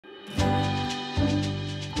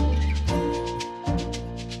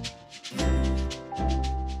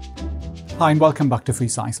Hi and welcome back to Free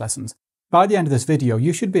Science Lessons. By the end of this video,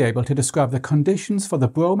 you should be able to describe the conditions for the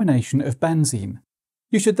bromination of benzene.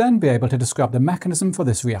 You should then be able to describe the mechanism for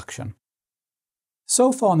this reaction.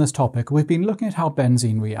 So far on this topic, we've been looking at how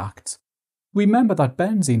benzene reacts. Remember that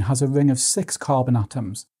benzene has a ring of 6 carbon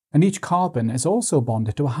atoms, and each carbon is also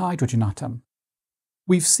bonded to a hydrogen atom.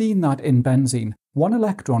 We've seen that in benzene, one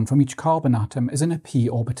electron from each carbon atom is in a p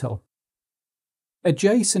orbital.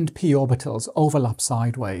 Adjacent p orbitals overlap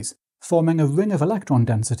sideways, forming a ring of electron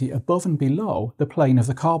density above and below the plane of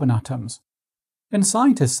the carbon atoms. And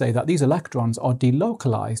scientists say that these electrons are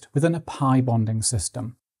delocalized within a pi bonding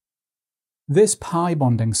system. This pi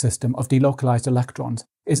bonding system of delocalized electrons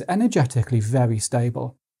is energetically very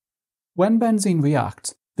stable. When benzene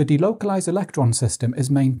reacts, the delocalized electron system is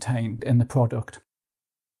maintained in the product.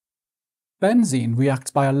 Benzene reacts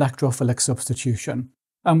by electrophilic substitution,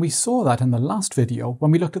 and we saw that in the last video when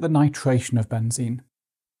we looked at the nitration of benzene.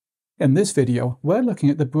 In this video, we're looking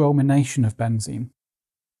at the bromination of benzene.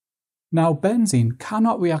 Now, benzene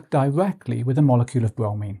cannot react directly with a molecule of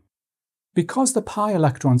bromine. Because the pi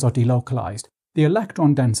electrons are delocalized, the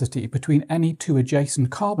electron density between any two adjacent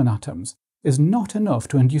carbon atoms is not enough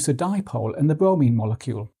to induce a dipole in the bromine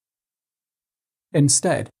molecule.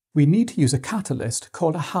 Instead, we need to use a catalyst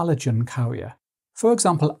called a halogen carrier, for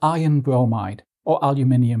example iron bromide or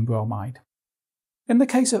aluminium bromide. In the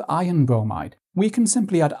case of iron bromide, we can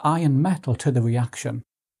simply add iron metal to the reaction.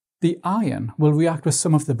 The iron will react with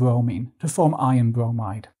some of the bromine to form iron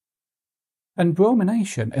bromide. And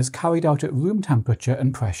bromination is carried out at room temperature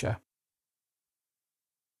and pressure.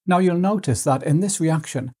 Now you'll notice that in this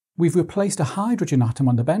reaction, we've replaced a hydrogen atom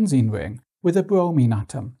on the benzene ring with a bromine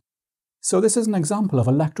atom. So this is an example of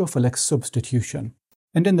electrophilic substitution.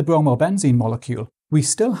 And in the bromobenzene molecule, we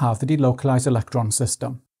still have the delocalized electron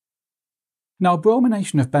system. Now,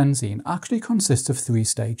 bromination of benzene actually consists of 3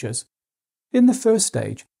 stages. In the first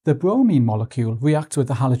stage, the bromine molecule reacts with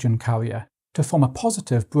the halogen carrier to form a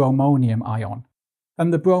positive bromonium ion,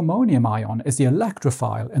 and the bromonium ion is the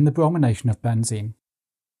electrophile in the bromination of benzene.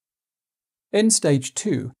 In stage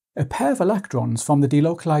 2, a pair of electrons from the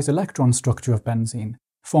delocalized electron structure of benzene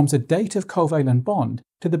forms a dative covalent bond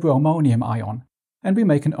to the bromonium ion, and we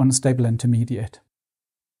make an unstable intermediate.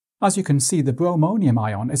 As you can see, the bromonium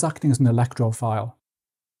ion is acting as an electrophile.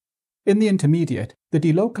 In the intermediate, the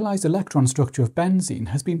delocalized electron structure of benzene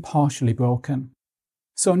has been partially broken.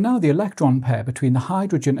 So now the electron pair between the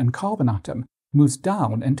hydrogen and carbon atom moves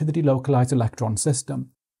down into the delocalized electron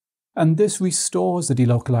system. And this restores the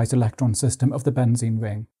delocalized electron system of the benzene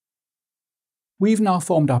ring. We've now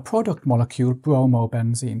formed our product molecule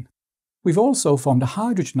bromobenzene. We've also formed a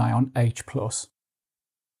hydrogen ion H+.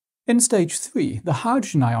 In stage 3, the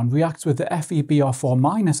hydrogen ion reacts with the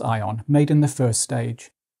FeBr4- ion made in the first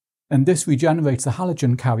stage, and this regenerates the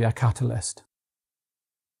halogen carrier catalyst.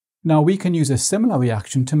 Now we can use a similar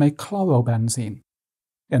reaction to make chlorobenzene.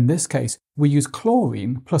 In this case, we use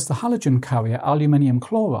chlorine plus the halogen carrier aluminium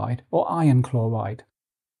chloride or iron chloride.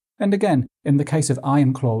 And again, in the case of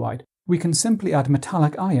iron chloride, we can simply add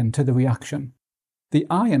metallic iron to the reaction. The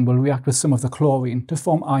iron will react with some of the chlorine to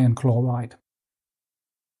form iron chloride.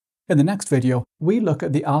 In the next video, we look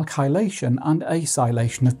at the alkylation and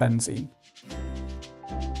acylation of benzene.